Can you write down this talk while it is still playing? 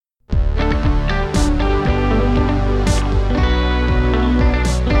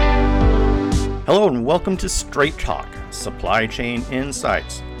Hello and welcome to Straight Talk, Supply Chain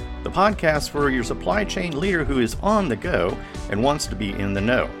Insights, the podcast for your supply chain leader who is on the go and wants to be in the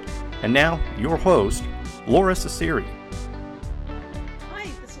know. And now, your host, Laura Ciceri. Hi,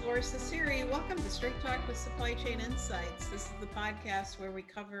 this is Laura Ciceri. Welcome to Straight Talk with Supply Chain Insights. This is the podcast where we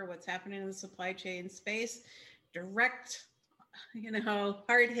cover what's happening in the supply chain space, direct,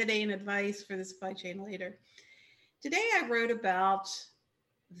 hard-hitting advice for the supply chain leader. Today I wrote about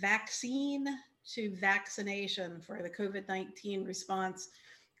vaccine to vaccination for the COVID-19 response.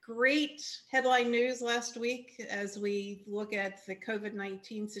 Great headline news last week as we look at the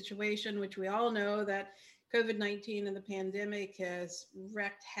COVID-19 situation, which we all know that COVID-19 and the pandemic has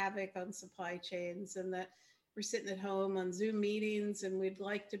wreaked havoc on supply chains, and that we're sitting at home on Zoom meetings and we'd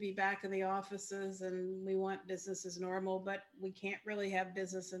like to be back in the offices and we want business as normal, but we can't really have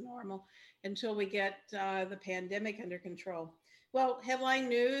business as normal until we get the pandemic under control. Well, headline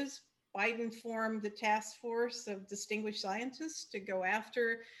news, Biden formed the task force of distinguished scientists to go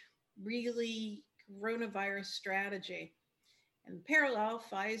after really coronavirus strategy. In parallel,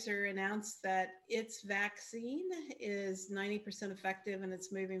 Pfizer announced that its vaccine is 90% effective and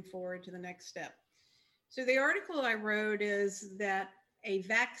it's moving forward to the next step. So the article I wrote is that a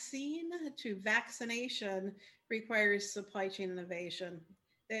vaccine to vaccination requires supply chain innovation.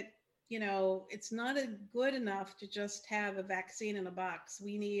 That it's not good enough to just have a vaccine in a box.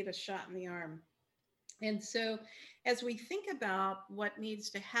 We need a shot in the arm. And so as we think about what needs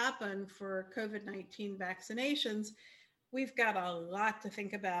to happen for COVID-19 vaccinations, we've got a lot to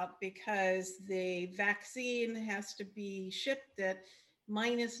think about because the vaccine has to be shipped at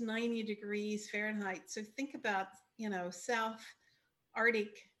minus 90 degrees Fahrenheit. So think about, South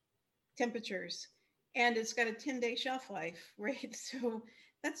Arctic temperatures, and it's got a 10-day shelf life, right? So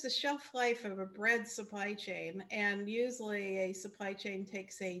that's the shelf life of a bread supply chain. And usually a supply chain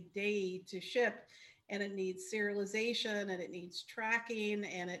takes a day to ship, and it needs serialization, and it needs tracking,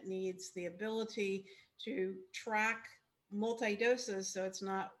 and it needs the ability to track multi-doses. So it's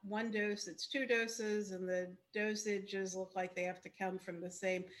not one dose, it's two doses, and the dosages look like they have to come from the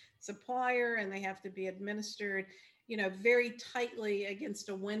same supplier, and they have to be administered, very tightly against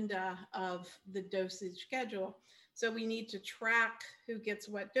a window of the dosage schedule. So we need to track who gets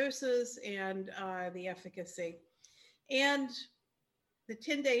what doses and the efficacy. And the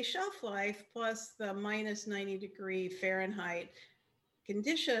 10-day shelf life plus the minus 90 degree Fahrenheit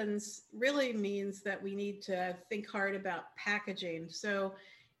conditions really means that we need to think hard about packaging. So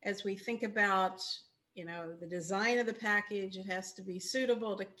as we think about, the design of the package, it has to be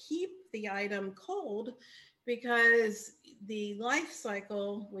suitable to keep the item cold because the life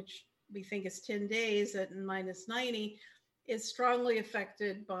cycle, which we think is 10 days at minus 90, is strongly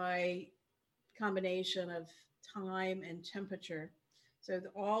affected by combination of time and temperature. So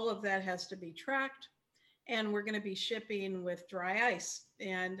all of that has to be tracked. And we're going to be shipping with dry ice.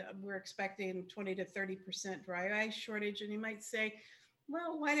 And we're expecting 20 to 30% dry ice shortage. And you might say,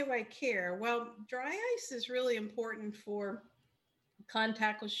 well, why do I care? Well, dry ice is really important for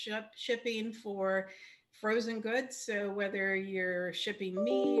contactless shipping for frozen goods. So whether you're shipping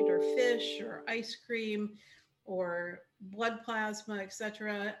meat or fish or ice cream or blood plasma,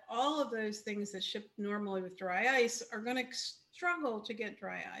 etc., all of those things that ship normally with dry ice are going to struggle to get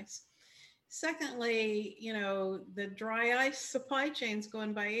dry ice. Secondly, the dry ice supply chain's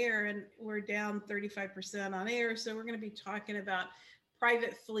going by air, and we're down 35% on air. So we're going to be talking about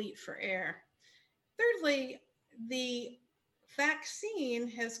private fleet for air. Thirdly, the vaccine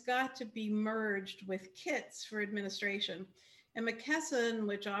has got to be merged with kits for administration. And McKesson,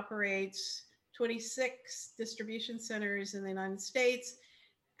 which operates 26 distribution centers in the United States,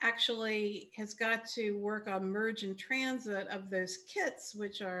 actually has got to work on merge and transit of those kits,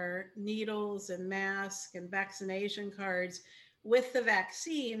 which are needles and masks and vaccination cards, with the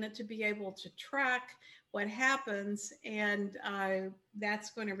vaccine to be able to track what happens. And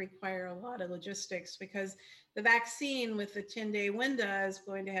that's going to require a lot of logistics because the vaccine with the 10-day window is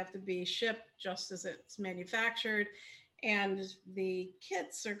going to have to be shipped just as it's manufactured. And the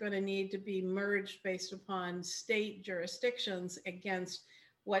kits are going to need to be merged based upon state jurisdictions against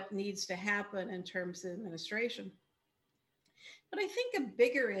what needs to happen in terms of administration. But I think a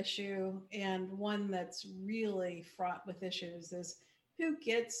bigger issue, and one that's really fraught with issues, is who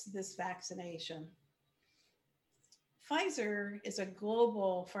gets this vaccination. Pfizer is a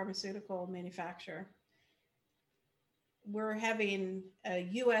global pharmaceutical manufacturer. We're having a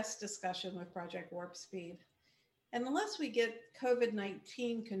US discussion with Project Warp Speed. And unless we get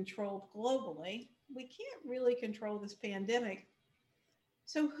COVID-19 controlled globally, we can't really control this pandemic.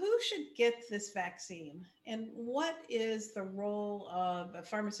 So who should get this vaccine? And what is the role of a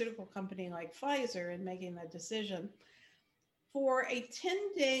pharmaceutical company like Pfizer in making that decision? For a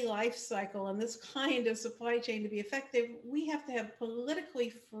 10-day life cycle and this kind of supply chain to be effective, we have to have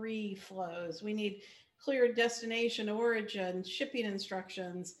politically free flows. We need clear destination, origin, shipping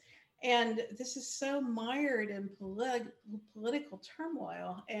instructions. And this is so mired in political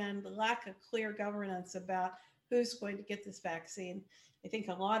turmoil and lack of clear governance about who's going to get this vaccine. I think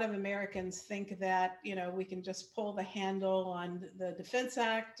a lot of Americans think that, we can just pull the handle on the Defense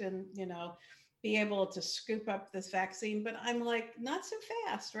Act and, be able to scoop up this vaccine. But I'm like, not so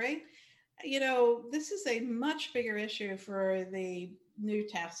fast, right? This is a much bigger issue for the new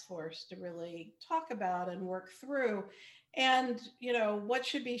task force to really talk about and work through. And, what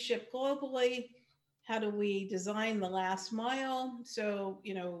should be shipped globally? How do we design the last mile? So,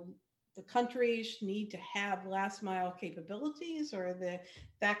 the countries need to have last mile capabilities or the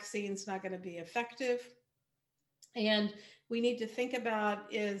vaccine's not going to be effective. And we need to think about,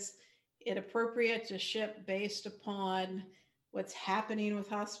 is it appropriate to ship based upon what's happening with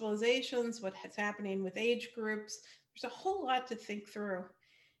hospitalizations, what's happening with age groups? There's a whole lot to think through.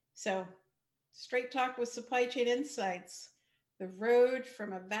 So, Straight Talk with Supply Chain Insights. The road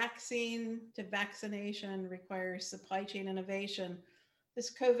from a vaccine to vaccination requires supply chain innovation.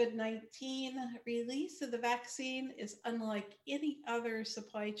 This COVID-19 release of the vaccine is unlike any other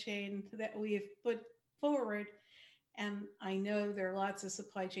supply chain that we've put forward. And I know there are lots of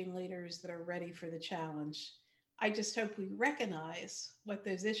supply chain leaders that are ready for the challenge. I just hope we recognize what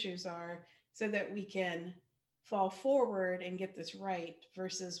those issues are so that we can fall forward and get this right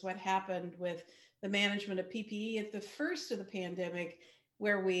versus what happened with the management of PPE at the first of the pandemic,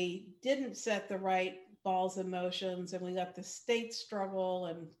 where we didn't set the right balls in motions and we let the states struggle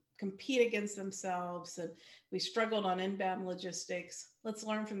and compete against themselves, and we struggled on inbound logistics. Let's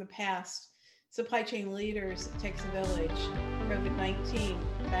learn from the past. Supply chain leaders, it takes a village. COVID-19,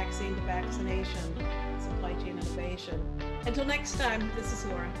 vaccine to vaccination, supply chain innovation. Until next time, this is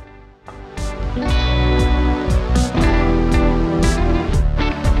Laura.